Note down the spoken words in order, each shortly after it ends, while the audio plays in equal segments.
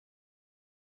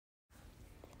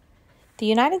The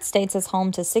United States is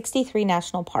home to 63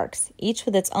 national parks, each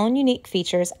with its own unique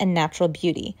features and natural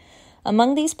beauty.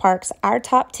 Among these parks, our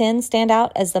top 10 stand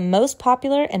out as the most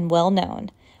popular and well-known.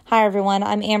 Hi everyone,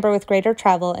 I'm Amber with Greater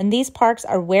Travel, and these parks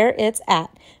are where it's at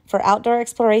for outdoor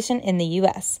exploration in the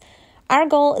U.S. Our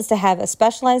goal is to have a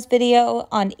specialized video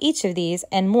on each of these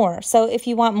and more, so if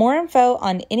you want more info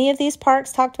on any of these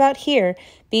parks talked about here,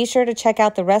 be sure to check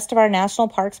out the rest of our national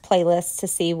parks playlists to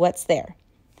see what's there.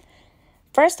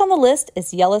 First on the list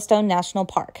is Yellowstone National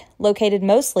Park, located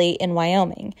mostly in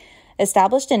Wyoming.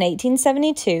 Established in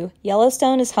 1872,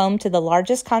 Yellowstone is home to the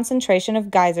largest concentration of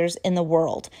geysers in the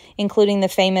world, including the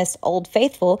famous Old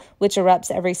Faithful, which erupts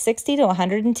every 60 to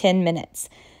 110 minutes.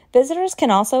 Visitors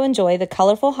can also enjoy the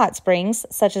colorful hot springs,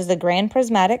 such as the Grand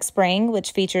Prismatic Spring,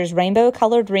 which features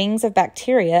rainbow-colored rings of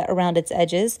bacteria around its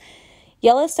edges.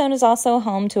 Yellowstone is also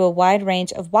home to a wide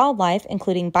range of wildlife,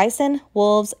 including bison,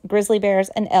 wolves, grizzly bears,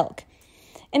 and elk.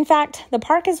 In fact, the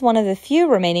park is one of the few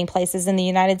remaining places in the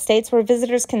United States where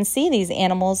visitors can see these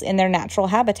animals in their natural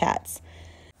habitats.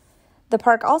 The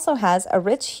park also has a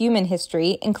rich human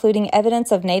history, including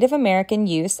evidence of Native American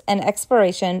use and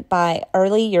exploration by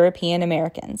early European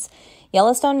Americans.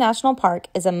 Yellowstone National Park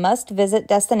is a must-visit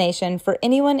destination for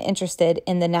anyone interested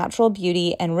in the natural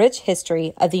beauty and rich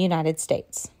history of the United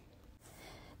States.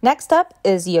 Next up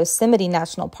is Yosemite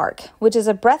National Park, which is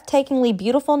a breathtakingly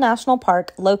beautiful national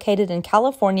park located in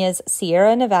California's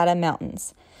Sierra Nevada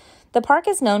mountains. The park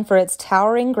is known for its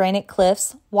towering granite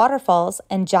cliffs, waterfalls,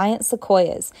 and giant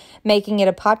sequoias, making it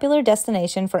a popular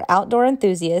destination for outdoor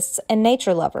enthusiasts and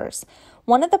nature lovers.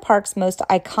 One of the park's most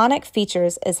iconic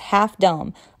features is Half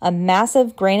Dome, a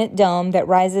massive granite dome that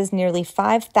rises nearly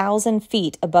 5,000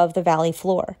 feet above the valley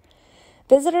floor.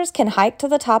 Visitors can hike to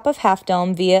the top of Half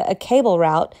Dome via a cable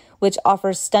route, which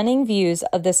offers stunning views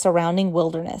of the surrounding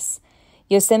wilderness.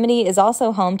 Yosemite is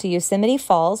also home to Yosemite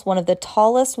Falls, one of the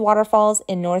tallest waterfalls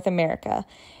in North America,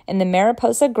 and the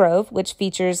Mariposa Grove, which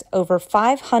features over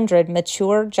 500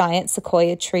 mature giant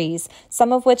sequoia trees,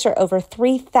 some of which are over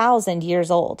 3,000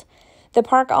 years old. The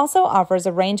park also offers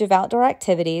a range of outdoor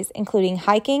activities, including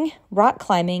hiking, rock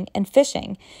climbing, and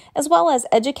fishing, as well as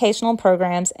educational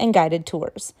programs and guided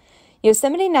tours.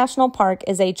 Yosemite National Park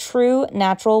is a true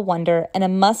natural wonder and a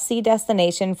must-see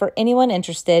destination for anyone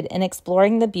interested in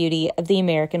exploring the beauty of the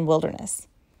American wilderness.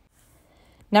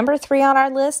 Number 3 on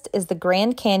our list is the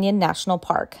Grand Canyon National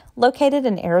Park, located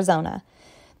in Arizona.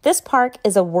 This park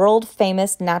is a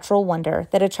world-famous natural wonder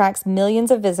that attracts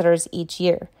millions of visitors each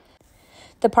year.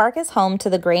 The park is home to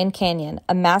the Grand Canyon,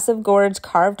 a massive gorge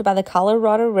carved by the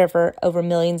Colorado River over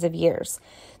millions of years.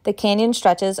 The canyon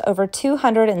stretches over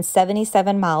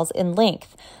 277 miles in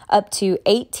length, up to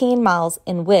 18 miles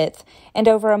in width, and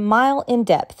over a mile in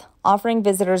depth, offering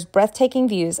visitors breathtaking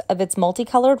views of its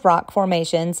multicolored rock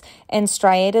formations and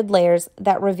striated layers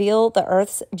that reveal the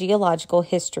Earth's geological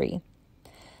history.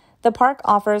 The park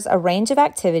offers a range of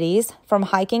activities, from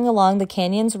hiking along the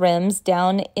canyon's rims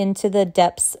down into the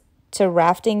depths to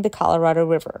rafting the Colorado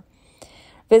River.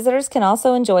 Visitors can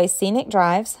also enjoy scenic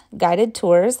drives, guided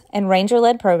tours, and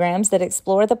ranger-led programs that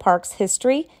explore the park's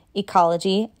history,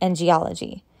 ecology, and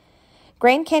geology.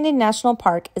 Grand Canyon National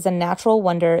Park is a natural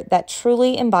wonder that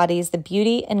truly embodies the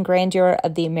beauty and grandeur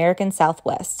of the American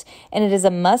Southwest, and it is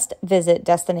a must-visit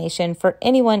destination for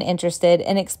anyone interested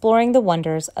in exploring the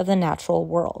wonders of the natural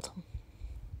world.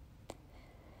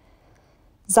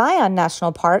 Zion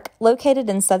National Park, located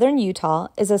in southern Utah,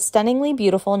 is a stunningly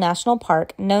beautiful national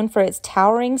park known for its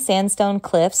towering sandstone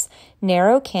cliffs,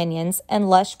 narrow canyons, and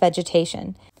lush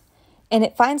vegetation, and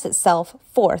it finds itself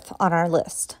 4th on our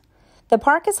list. The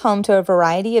park is home to a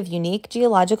variety of unique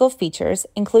geological features,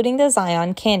 including the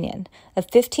Zion Canyon, a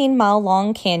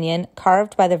 15-mile-long canyon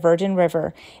carved by the Virgin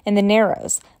River, and the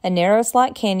Narrows, a narrow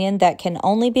slot canyon that can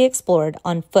only be explored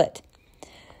on foot.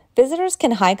 Visitors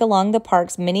can hike along the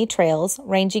park's many trails,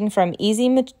 ranging from easy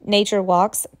nature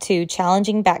walks to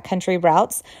challenging backcountry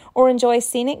routes, or enjoy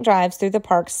scenic drives through the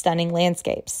park's stunning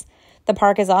landscapes. The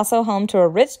park is also home to a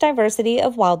rich diversity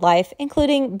of wildlife,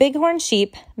 including bighorn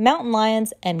sheep, mountain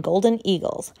lions, and golden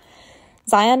eagles.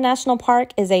 Zion National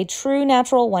Park is a true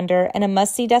natural wonder and a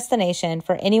must-see destination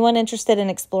for anyone interested in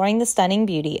exploring the stunning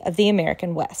beauty of the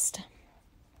American West.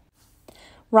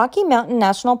 Rocky Mountain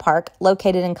National Park,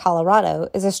 located in Colorado,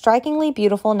 is a strikingly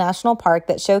beautiful national park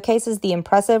that showcases the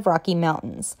impressive Rocky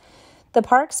Mountains. The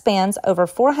park spans over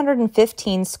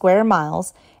 415 square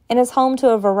miles and is home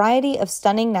to a variety of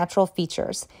stunning natural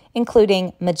features,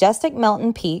 including majestic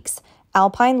mountain peaks,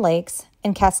 alpine lakes,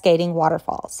 and cascading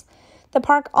waterfalls. The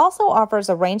park also offers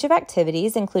a range of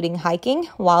activities, including hiking,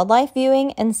 wildlife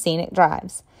viewing, and scenic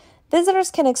drives.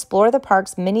 Visitors can explore the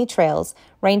park's many trails,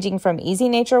 ranging from easy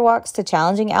nature walks to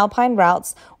challenging alpine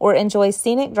routes, or enjoy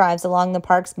scenic drives along the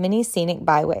park's many scenic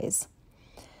byways.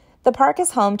 The park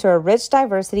is home to a rich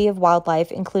diversity of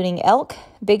wildlife, including elk,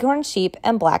 bighorn sheep,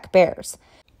 and black bears.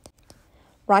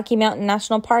 Rocky Mountain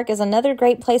National Park is another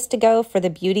great place to go for the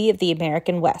beauty of the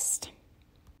American West.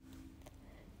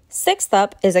 Sixth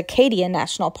up is Acadia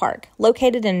National Park,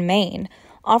 located in Maine,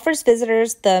 offers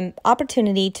visitors the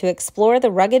opportunity to explore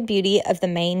the rugged beauty of the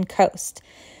Maine coast.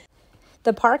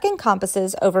 The park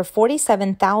encompasses over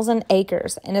 47,000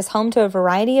 acres and is home to a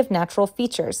variety of natural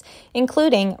features,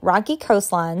 including rocky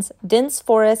coastlines, dense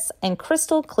forests, and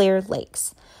crystal clear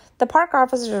lakes. The park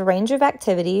offers a range of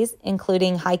activities,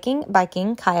 including hiking,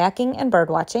 biking, kayaking, and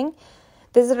birdwatching.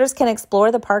 Visitors can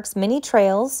explore the park's many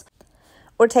trails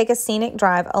or take a scenic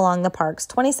drive along the park's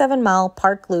 27-mile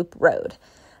Park Loop Road.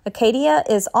 Acadia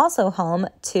is also home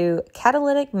to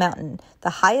Cadillac Mountain, the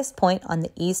highest point on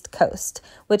the East Coast,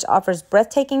 which offers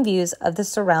breathtaking views of the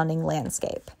surrounding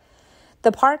landscape.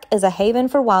 The park is a haven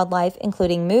for wildlife,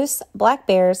 including moose, black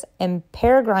bears, and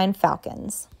peregrine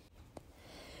falcons.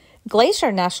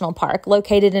 Glacier National Park,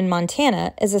 located in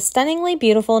Montana, is a stunningly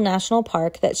beautiful national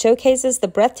park that showcases the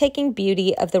breathtaking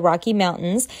beauty of the Rocky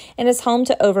Mountains and is home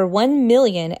to over 1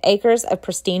 million acres of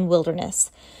pristine wilderness.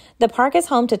 The park is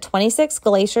home to 26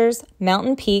 glaciers,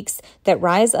 mountain peaks that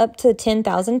rise up to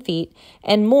 10,000 feet,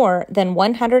 and more than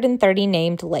 130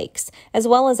 named lakes, as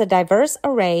well as a diverse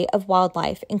array of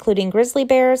wildlife, including grizzly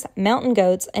bears, mountain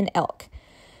goats, and elk.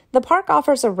 The park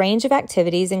offers a range of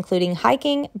activities including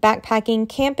hiking, backpacking,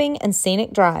 camping, and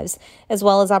scenic drives, as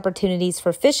well as opportunities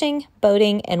for fishing,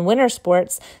 boating, and winter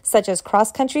sports such as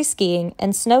cross-country skiing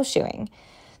and snowshoeing.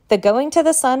 The Going to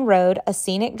the Sun Road, a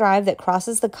scenic drive that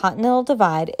crosses the Continental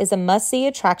Divide, is a must-see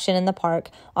attraction in the park,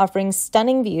 offering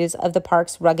stunning views of the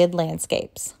park's rugged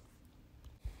landscapes.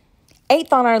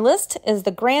 Eighth on our list is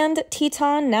the Grand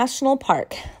Teton National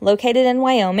Park, located in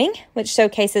Wyoming, which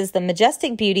showcases the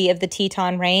majestic beauty of the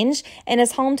Teton Range and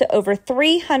is home to over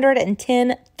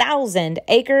 310,000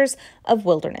 acres of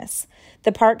wilderness.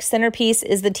 The park's centerpiece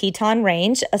is the Teton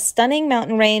Range, a stunning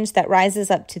mountain range that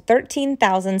rises up to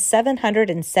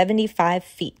 13,775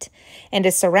 feet and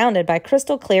is surrounded by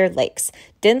crystal clear lakes,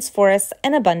 dense forests,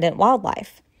 and abundant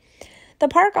wildlife. The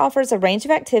park offers a range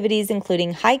of activities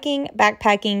including hiking,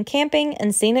 backpacking, camping,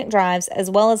 and scenic drives,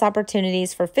 as well as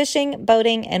opportunities for fishing,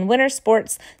 boating, and winter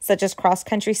sports such as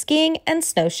cross-country skiing and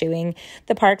snowshoeing.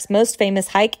 The park's most famous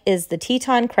hike is the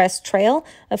Teton Crest Trail,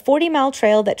 a 40-mile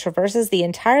trail that traverses the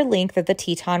entire length of the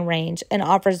Teton Range and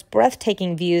offers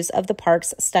breathtaking views of the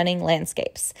park's stunning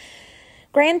landscapes.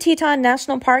 Grand Teton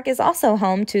National Park is also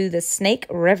home to the Snake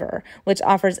River, which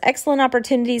offers excellent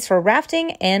opportunities for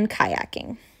rafting and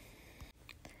kayaking.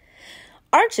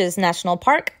 Arches National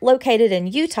Park, located in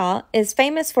Utah, is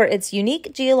famous for its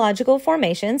unique geological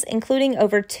formations, including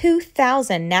over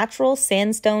 2,000 natural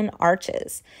sandstone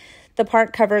arches. The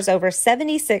park covers over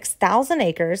 76,000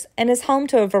 acres and is home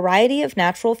to a variety of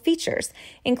natural features,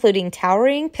 including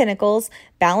towering pinnacles,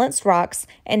 balanced rocks,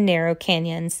 and narrow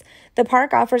canyons. The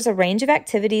park offers a range of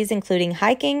activities including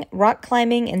hiking, rock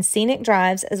climbing, and scenic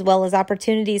drives, as well as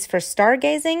opportunities for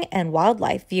stargazing and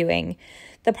wildlife viewing.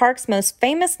 The park's most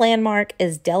famous landmark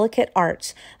is Delicate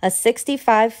Arch, a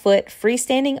 65-foot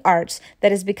freestanding arch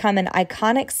that has become an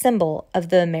iconic symbol of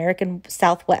the American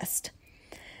Southwest.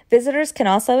 Visitors can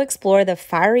also explore the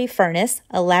Fiery Furnace,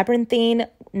 a labyrinthine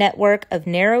network of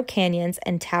narrow canyons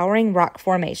and towering rock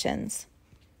formations.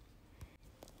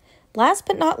 Last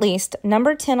but not least,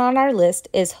 number 10 on our list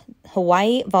is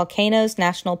Hawaii Volcanoes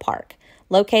National Park,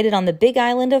 located on the Big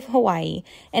Island of Hawaii,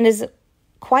 and is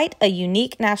quite a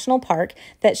unique national park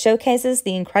that showcases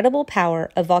the incredible power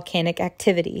of volcanic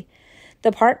activity.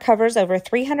 The park covers over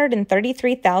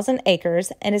 333,000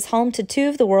 acres and is home to two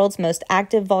of the world's most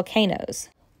active volcanoes,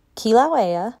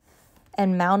 Kilauea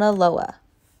and Mauna Loa.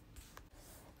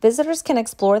 Visitors can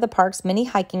explore the park's many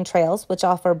hiking trails, which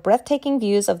offer breathtaking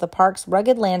views of the park's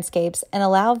rugged landscapes and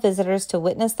allow visitors to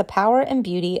witness the power and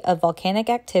beauty of volcanic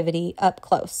activity up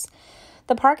close.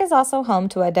 The park is also home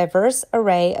to a diverse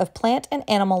array of plant and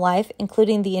animal life,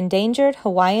 including the endangered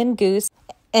Hawaiian goose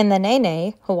and the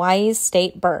nene, Hawaii's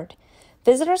state bird.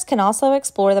 Visitors can also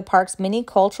explore the park's many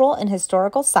cultural and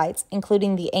historical sites,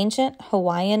 including the ancient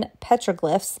Hawaiian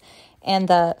petroglyphs and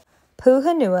the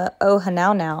Puhonua o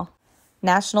Hanaunau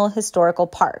National Historical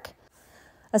Park,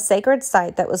 a sacred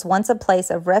site that was once a place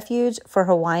of refuge for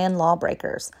Hawaiian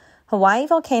lawbreakers. Hawaii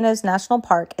Volcanoes National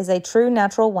Park is a true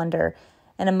natural wonder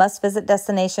and a must-visit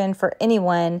destination for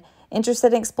anyone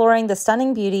interested in exploring the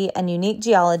stunning beauty and unique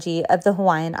geology of the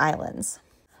Hawaiian Islands.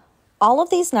 All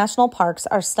of these national parks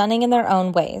are stunning in their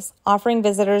own ways, offering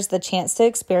visitors the chance to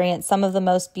experience some of the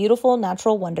most beautiful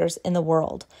natural wonders in the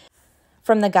world.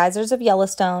 From the geysers of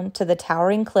Yellowstone to the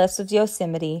towering cliffs of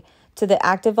Yosemite to the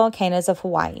active volcanoes of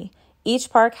Hawaii,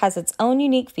 each park has its own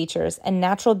unique features and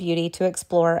natural beauty to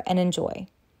explore and enjoy.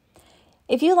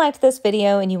 If you liked this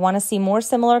video and you want to see more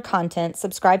similar content,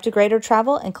 subscribe to Greater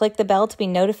Travel and click the bell to be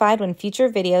notified when future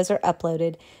videos are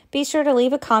uploaded. Be sure to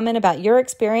leave a comment about your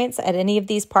experience at any of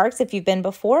these parks if you've been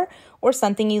before or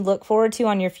something you look forward to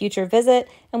on your future visit,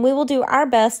 and we will do our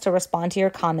best to respond to your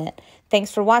comment.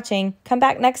 Thanks for watching. Come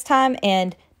back next time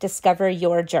and discover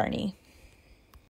your journey.